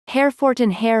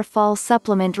HairFortin Hair Fall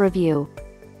Supplement Review.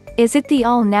 Is it the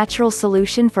all-natural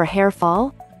solution for hair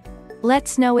fall?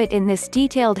 Let's know it in this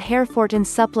detailed HairFortin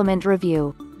supplement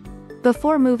review.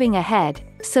 Before moving ahead,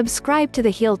 subscribe to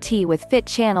the Healthywithfit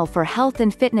channel for health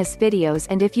and fitness videos,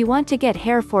 and if you want to get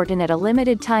HairFortin at a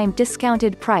limited time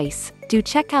discounted price, do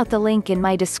check out the link in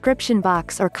my description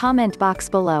box or comment box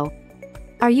below.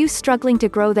 Are you struggling to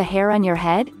grow the hair on your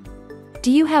head?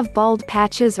 Do you have bald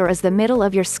patches, or is the middle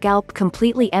of your scalp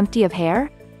completely empty of hair?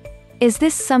 Is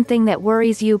this something that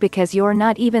worries you because you're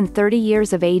not even 30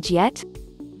 years of age yet?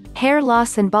 Hair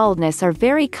loss and baldness are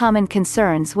very common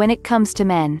concerns when it comes to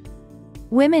men.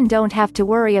 Women don't have to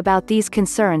worry about these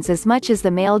concerns as much as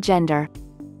the male gender.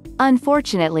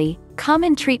 Unfortunately,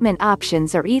 common treatment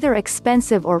options are either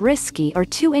expensive or risky or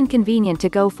too inconvenient to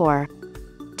go for.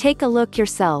 Take a look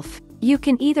yourself. You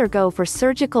can either go for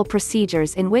surgical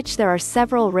procedures, in which there are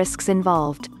several risks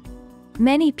involved.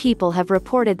 Many people have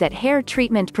reported that hair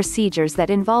treatment procedures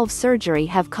that involve surgery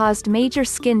have caused major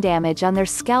skin damage on their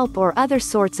scalp or other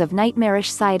sorts of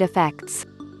nightmarish side effects.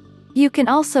 You can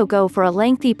also go for a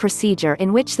lengthy procedure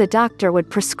in which the doctor would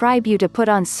prescribe you to put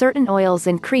on certain oils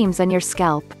and creams on your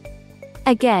scalp.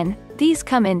 Again, these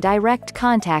come in direct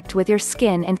contact with your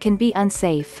skin and can be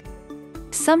unsafe.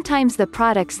 Sometimes the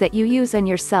products that you use on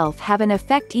yourself have an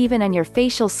effect even on your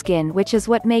facial skin, which is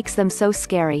what makes them so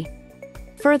scary.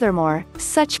 Furthermore,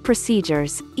 such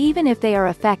procedures, even if they are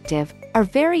effective, are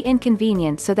very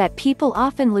inconvenient, so that people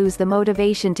often lose the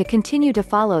motivation to continue to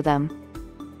follow them.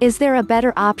 Is there a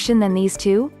better option than these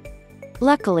two?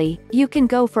 Luckily, you can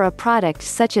go for a product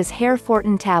such as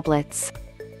HairFortin tablets.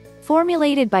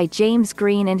 Formulated by James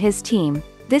Green and his team,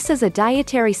 this is a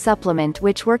dietary supplement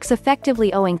which works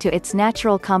effectively owing to its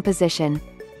natural composition.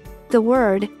 The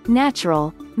word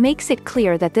natural makes it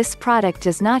clear that this product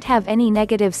does not have any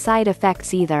negative side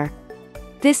effects either.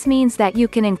 This means that you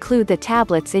can include the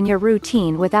tablets in your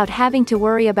routine without having to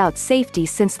worry about safety,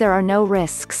 since there are no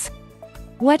risks.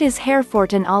 What is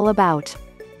HairFortin all about?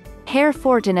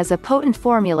 HairFortin is a potent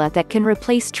formula that can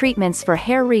replace treatments for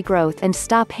hair regrowth and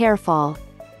stop hair fall.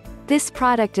 This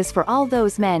product is for all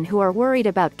those men who are worried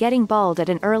about getting bald at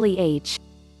an early age.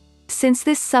 Since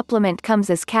this supplement comes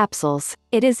as capsules,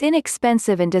 it is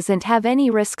inexpensive and doesn't have any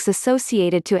risks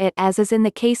associated to it, as is in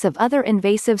the case of other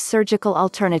invasive surgical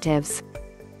alternatives.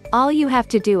 All you have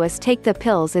to do is take the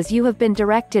pills as you have been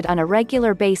directed on a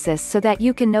regular basis, so that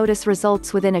you can notice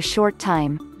results within a short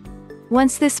time.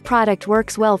 Once this product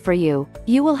works well for you,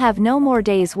 you will have no more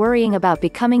days worrying about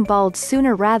becoming bald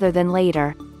sooner rather than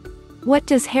later. What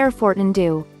does HairFortin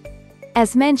do?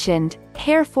 As mentioned,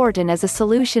 HairFortin is a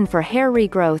solution for hair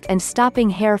regrowth and stopping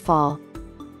hair fall.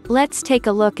 Let's take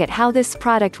a look at how this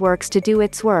product works to do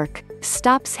its work: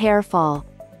 stops hair fall.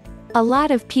 A lot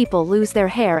of people lose their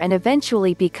hair and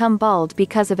eventually become bald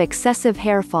because of excessive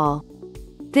hair fall.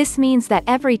 This means that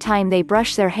every time they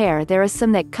brush their hair, there is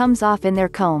some that comes off in their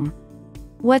comb.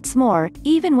 What's more,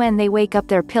 even when they wake up,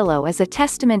 their pillow is a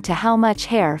testament to how much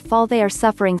hair fall they are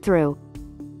suffering through.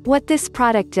 What this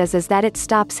product does is that it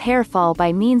stops hair fall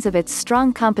by means of its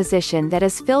strong composition that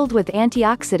is filled with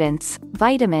antioxidants,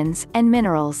 vitamins, and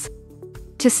minerals.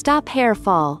 To stop hair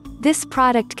fall, this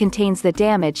product contains the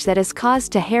damage that is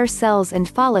caused to hair cells and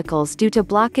follicles due to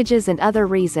blockages and other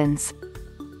reasons.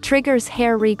 Triggers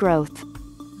hair regrowth.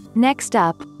 Next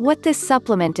up, what this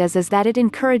supplement does is that it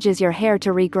encourages your hair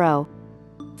to regrow.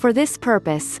 For this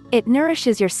purpose, it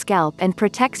nourishes your scalp and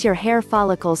protects your hair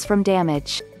follicles from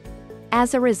damage.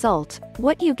 As a result,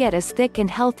 what you get is thick and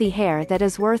healthy hair that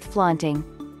is worth flaunting.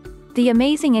 The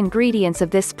amazing ingredients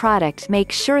of this product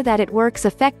make sure that it works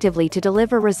effectively to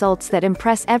deliver results that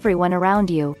impress everyone around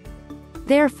you.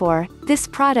 Therefore, this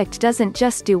product doesn't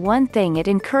just do one thing: it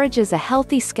encourages a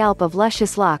healthy scalp of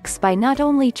luscious locks by not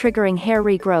only triggering hair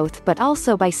regrowth but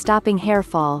also by stopping hair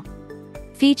fall.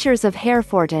 Features of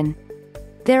HairFortin.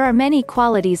 There are many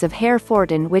qualities of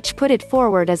HairFortin which put it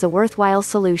forward as a worthwhile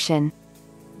solution.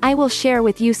 I will share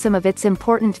with you some of its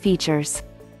important features.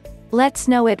 Let's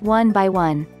know it one by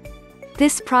one.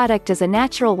 This product is a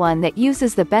natural one that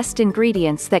uses the best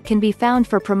ingredients that can be found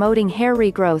for promoting hair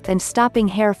regrowth and stopping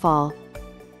hair fall.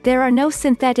 There are no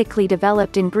synthetically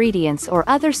developed ingredients or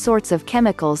other sorts of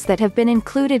chemicals that have been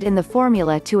included in the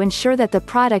formula to ensure that the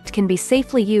product can be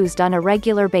safely used on a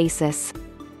regular basis.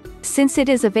 Since it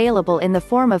is available in the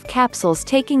form of capsules,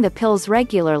 taking the pills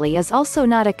regularly is also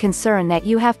not a concern that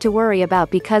you have to worry about,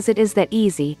 because it is that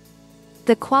easy.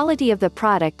 The quality of the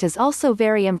product is also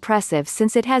very impressive,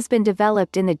 since it has been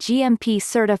developed in the GMP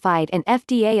certified and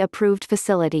FDA approved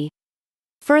facility.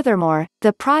 Furthermore,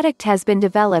 the product has been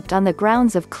developed on the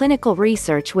grounds of clinical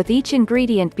research, with each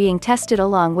ingredient being tested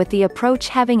along with the approach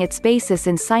having its basis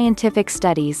in scientific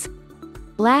studies.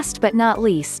 Last but not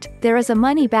least, there is a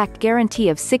money-back guarantee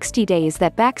of 60 days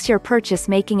that backs your purchase,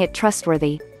 making it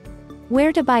trustworthy.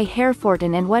 Where to buy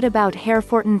HairFortin, and what about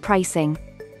HairFortin pricing?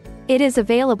 It is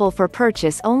available for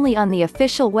purchase only on the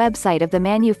official website of the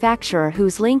manufacturer,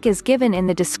 whose link is given in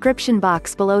the description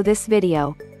box below this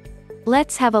video.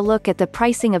 Let's have a look at the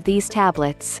pricing of these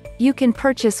tablets. You can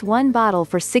purchase one bottle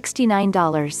for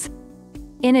 $69.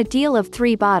 In a deal of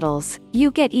 3 bottles,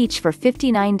 you get each for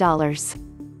 $59.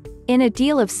 In a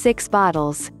deal of 6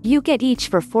 bottles, you get each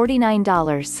for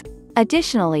 $49.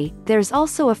 Additionally, there's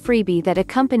also a freebie that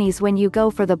accompanies when you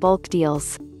go for the bulk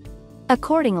deals.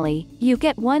 Accordingly, you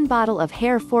get 1 bottle of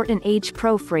HairFortin Age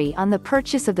Pro free on the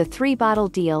purchase of the 3-bottle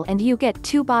deal, and you get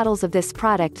 2 bottles of this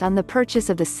product on the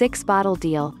purchase of the 6-bottle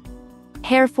deal.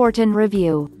 HairFortin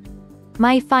Review.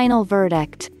 My final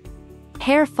verdict.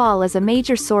 Hair fall is a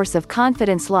major source of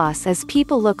confidence loss as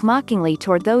people look mockingly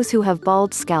toward those who have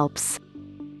bald scalps.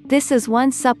 This is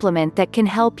one supplement that can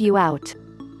help you out.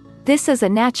 This is a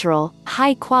natural,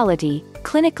 high-quality,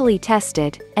 clinically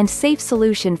tested, and safe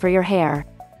solution for your hair.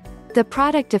 The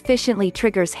product efficiently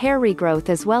triggers hair regrowth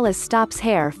as well as stops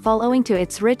hair fall owing to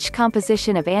its rich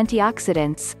composition of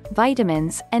antioxidants,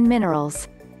 vitamins, and minerals.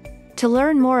 To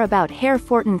learn more about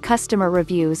HairFortin customer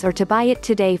reviews or to buy it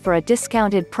today for a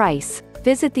discounted price,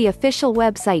 visit the official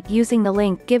website using the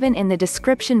link given in the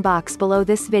description box below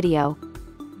this video.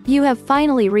 You have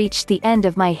finally reached the end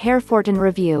of my HairFortin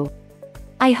review.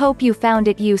 I hope you found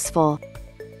it useful.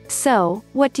 So,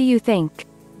 what do you think?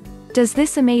 Does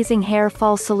this amazing hair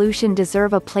fall solution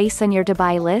deserve a place on your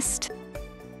to-buy list?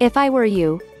 If I were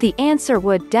you, the answer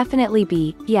would definitely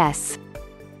be yes.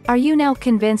 Are you now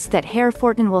convinced that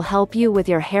HairFortin will help you with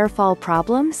your hair fall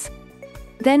problems?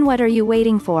 Then what are you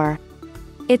waiting for?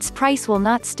 Its price will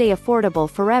not stay affordable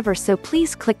forever, so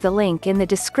please click the link in the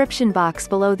description box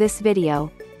below this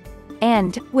video.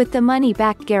 And, with the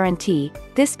money-back guarantee,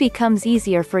 this becomes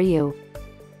easier for you.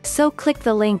 So click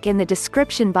the link in the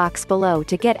description box below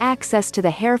to get access to the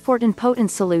HairFortin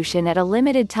potent solution at a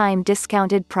limited time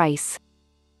discounted price.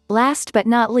 Last but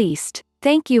not least,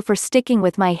 thank you for sticking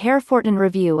with my HairFortin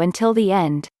review until the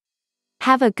end.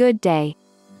 Have a good day.